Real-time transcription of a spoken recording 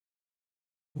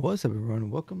What's up,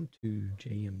 everyone? Welcome to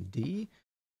JMD.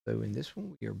 So in this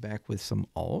one, we are back with some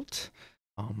Allt.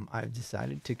 I've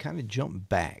decided to kind of jump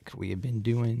back. We have been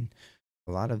doing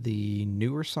a lot of the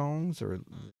newer songs or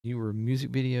newer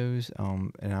music videos,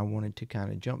 and I wanted to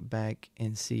kind of jump back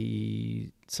and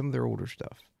see some of their older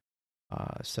stuff.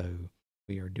 So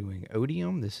we are doing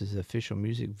Odium. This is official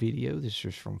music video. This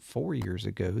is from 4 years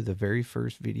ago, the very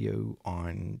first video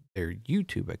on their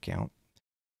YouTube account.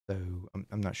 So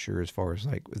I'm not sure as far as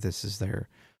like if this is their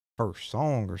first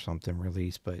song or something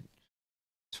released, but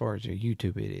as far as their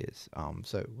YouTube, it is.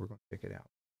 So we're gonna check it out.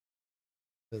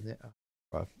 So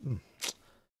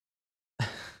if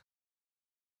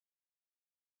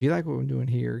you like what we're doing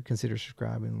here, consider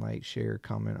subscribing, like, share,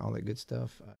 comment, all that good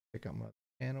stuff. Check out my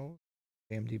channel,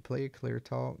 AMD Player, Clear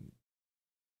Talk,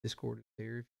 Discord is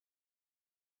there.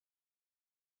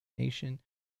 Nation,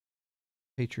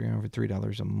 Patreon for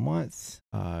 $3 a month.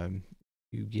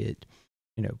 You get,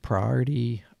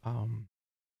 priority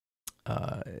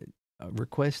uh,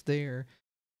 request there.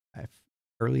 I have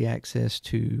early access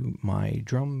to my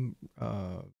drum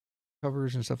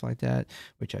covers and stuff like that,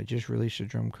 which I just released a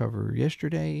drum cover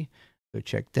yesterday. So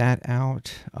check that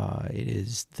out. It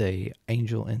is the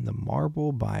Angel and the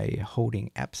Marble by Holding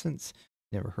Absence.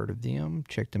 Never heard of them.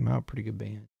 Check them out. Pretty good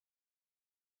band.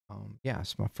 Yeah,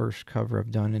 it's my first cover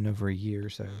I've done in over a year,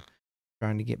 so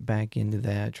trying to get back into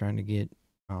that, trying to get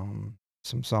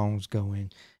some songs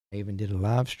going. I even did a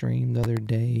live stream the other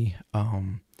day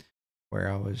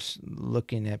where I was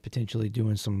looking at potentially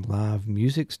doing some live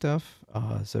music stuff.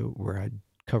 So where I'd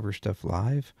cover stuff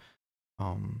live.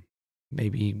 Um,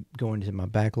 Maybe go into my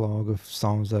backlog of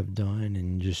songs I've done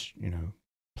and just,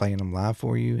 playing them live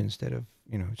for you instead of,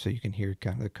 so you can hear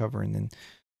kind of the cover and then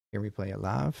hear me play it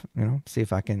live, see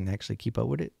if I can actually keep up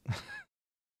with it. If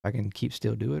I can keep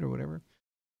still do it or whatever.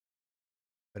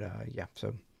 But yeah,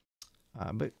 so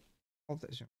but all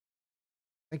that,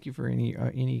 thank you for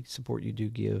any support you do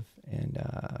give, and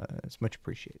it's much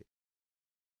appreciated.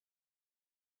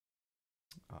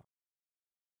 Uh,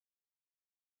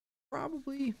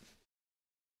 Probably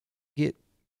get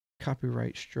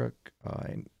copyright struck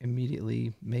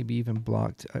immediately, maybe even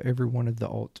blocked. Every one of the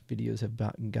Allt videos have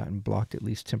gotten blocked at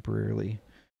least temporarily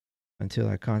until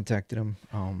I contacted them.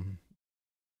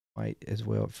 Might as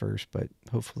well at first, but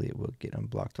hopefully it will get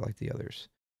unblocked like the others.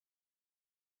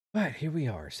 But here we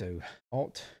are. So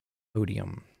Allt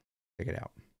Odium, check it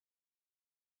out.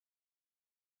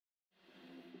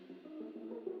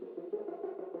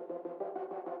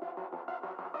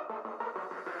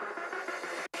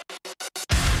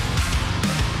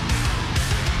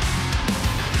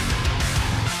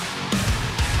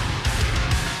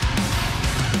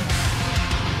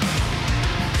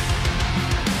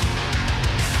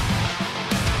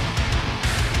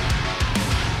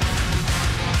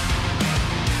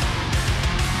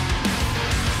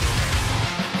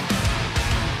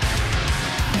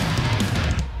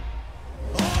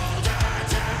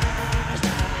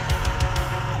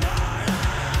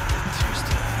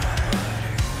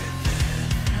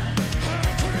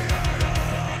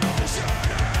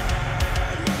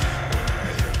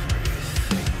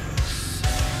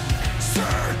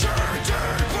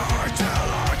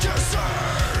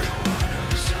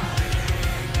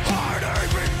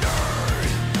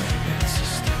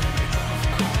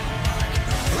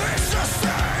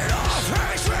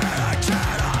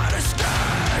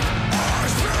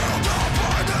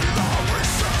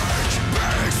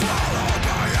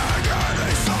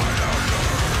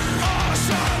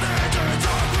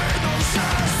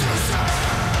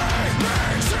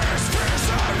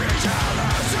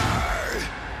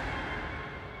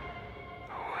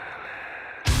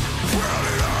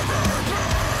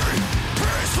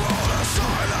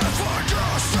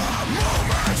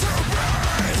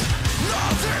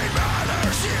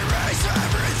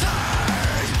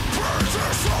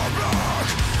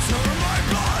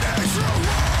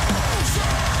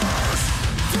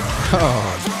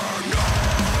 Oh.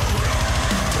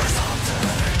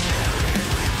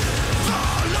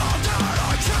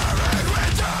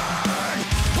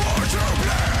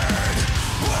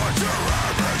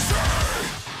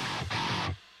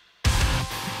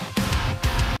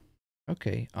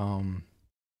 Okay,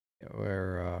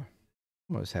 we're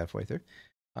almost halfway through.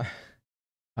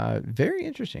 Very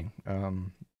interesting. A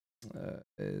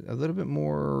little bit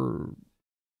more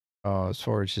as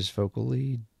far as his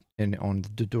vocally and on the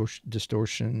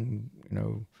distortion,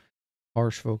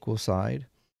 harsh vocal side.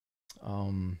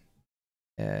 And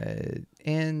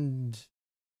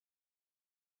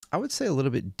I would say a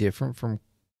little bit different from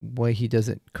way he does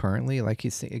it currently. Like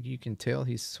you can tell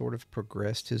he's sort of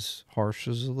progressed his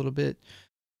harshes a little bit.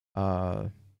 Uh,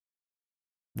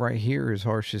 right here, his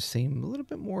harshes seem a little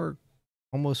bit more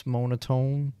almost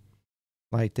monotone.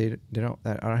 Like they don't.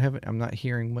 I'm not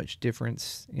hearing much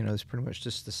difference. You know, it's pretty much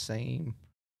just the same.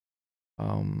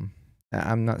 I'm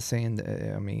not saying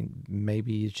that. I mean,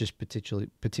 maybe it's just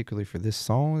particularly for this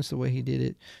song is the way he did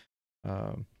it.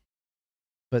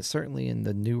 But certainly in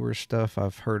the newer stuff,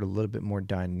 I've heard a little bit more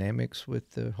dynamics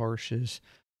with the harshes.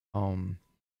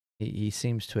 He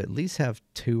seems to at least have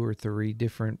 2 or 3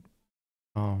 different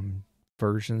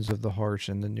versions of the harsh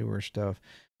in the newer stuff.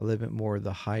 A little bit more of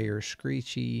the higher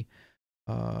screechy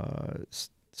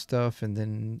stuff, and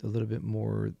then a little bit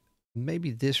more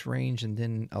maybe this range, and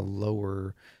then a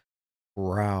lower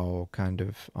growl kind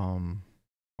of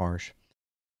harsh.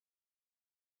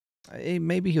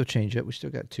 Maybe he'll change it. We still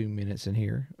got 2 minutes in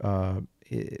here. So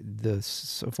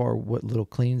far, what little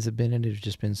cleans have been in it have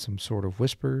just been some sort of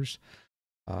whispers.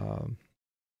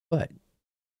 But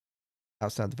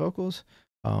outside the vocals,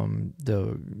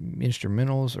 the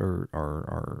instrumentals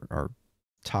are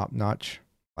top notch,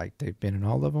 like they've been in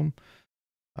all of them.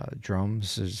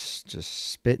 Drums is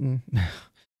just spitting.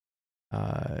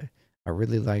 I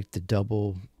really like the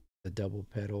double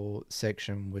pedal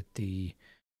section with the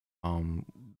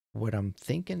what I'm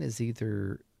thinking is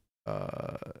either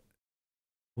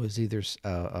was either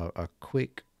a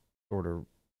quick sort of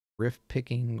riff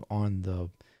picking on the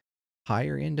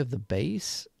higher end of the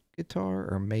bass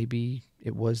guitar, or maybe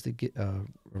it was the a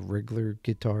regular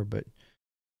guitar, but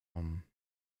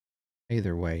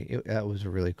either way, that was a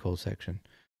really cool section.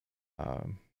 Like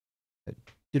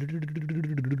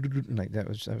that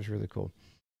was really cool.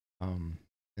 And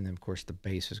then of course the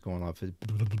bass is going off, you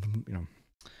know,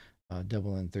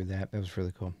 doubling through that. That was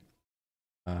really cool.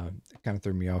 It kind of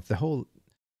threw me off. The whole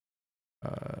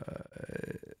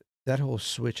that whole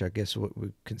switch, I guess what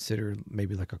we consider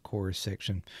maybe like a chorus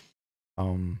section,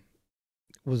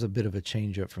 was a bit of a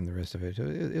change up from the rest of it. So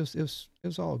it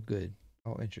was all good,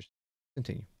 all interesting.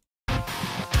 Continue.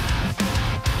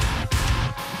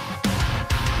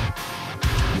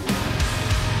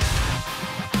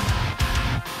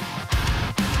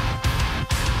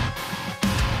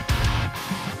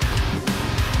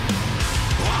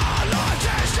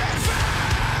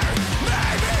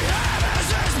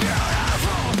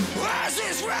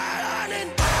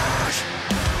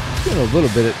 A little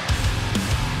bit,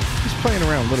 he's playing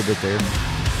around a little bit there.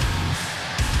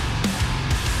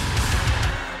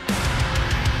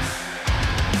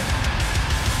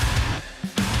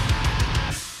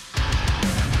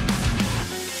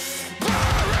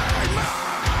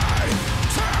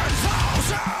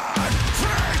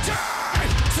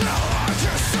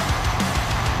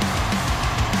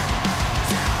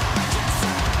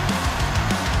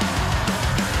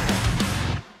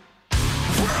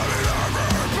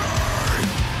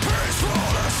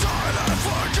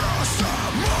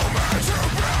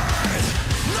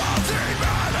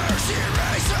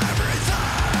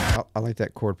 I like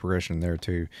that chord progression there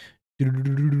too. That's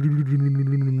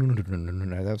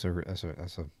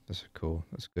cool.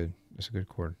 That's good. That's a good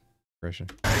chord progression.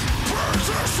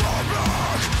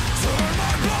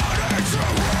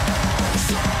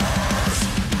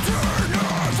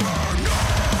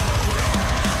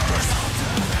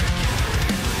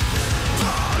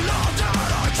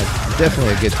 That's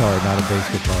definitely a guitar, not a bass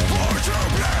guitar.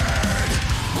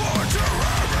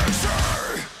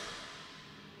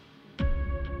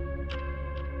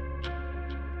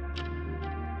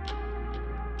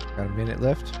 Got a minute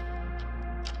left.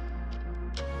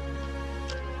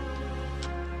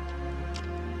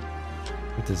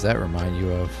 What does that remind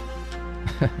you of?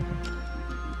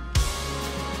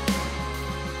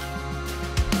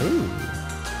 Ooh.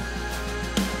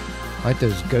 I like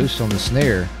those ghosts on the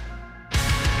snare.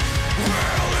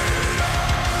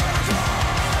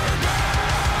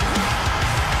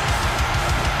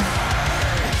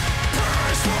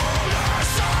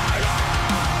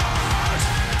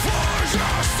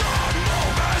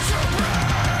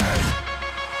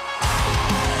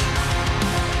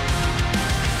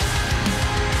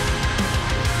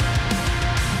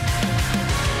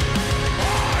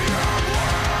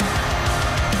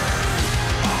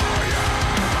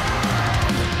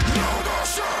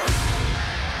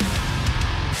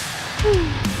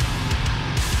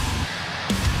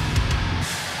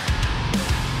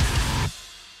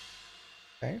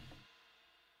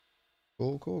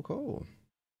 Cool.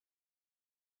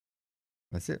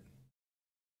 That's it.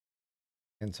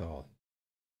 And so,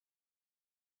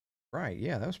 right,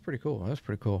 yeah, that was pretty cool.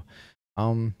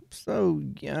 So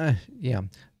yeah.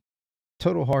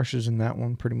 Total harshes in that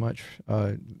one, pretty much.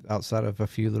 Outside of a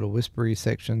few little whispery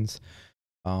sections.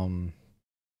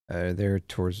 There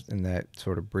towards in that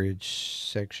sort of bridge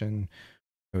section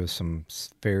There was some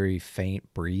very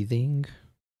faint breathing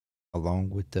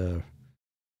along with the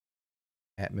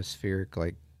atmospheric,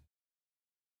 like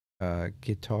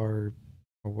guitar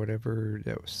or whatever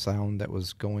that was sound that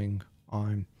was going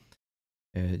on.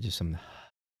 Just some,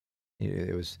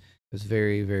 it was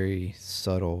very, very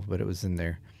subtle, but it was in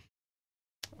there.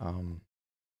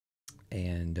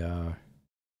 And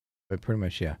but pretty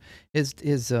much, yeah. His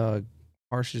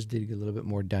harshes did get a little bit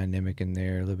more dynamic in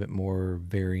there, a little bit more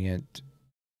variant.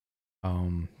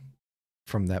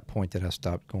 From that point that I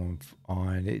stopped going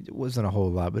on, it wasn't a whole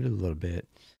lot, but a little bit.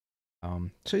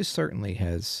 So he certainly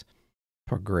has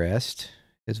progressed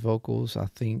his vocals, I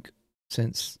think,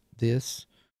 since this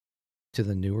to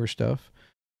the newer stuff.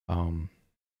 And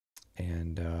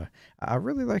I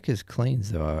really like his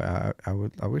cleans though.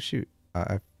 I wish you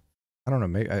I don't know,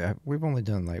 maybe we've only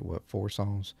done like what 4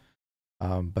 songs.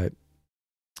 But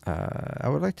I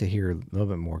would like to hear a little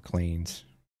bit more cleans.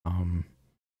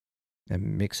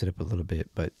 And mix it up a little bit,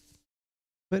 but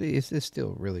it's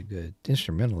still really good.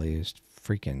 Instrumentally, it's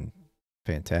freaking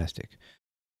fantastic.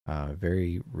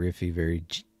 Very riffy, very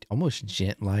almost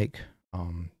gent like.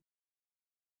 So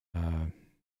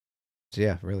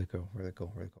yeah, really cool, really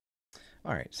cool, really cool.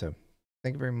 All right, so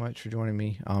thank you very much for joining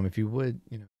me. If you would,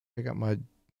 check out my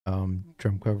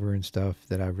drum cover and stuff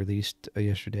that I released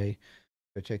yesterday.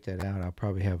 Go check that out. I'll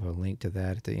probably have a link to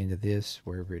that at the end of this,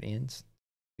 wherever it ends.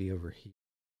 Be over here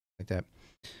like that.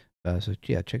 So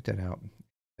yeah, check that out.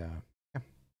 Yeah, let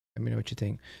me know what you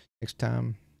think. Next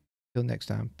time, till next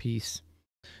time, peace.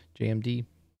 JMD,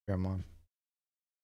 come on.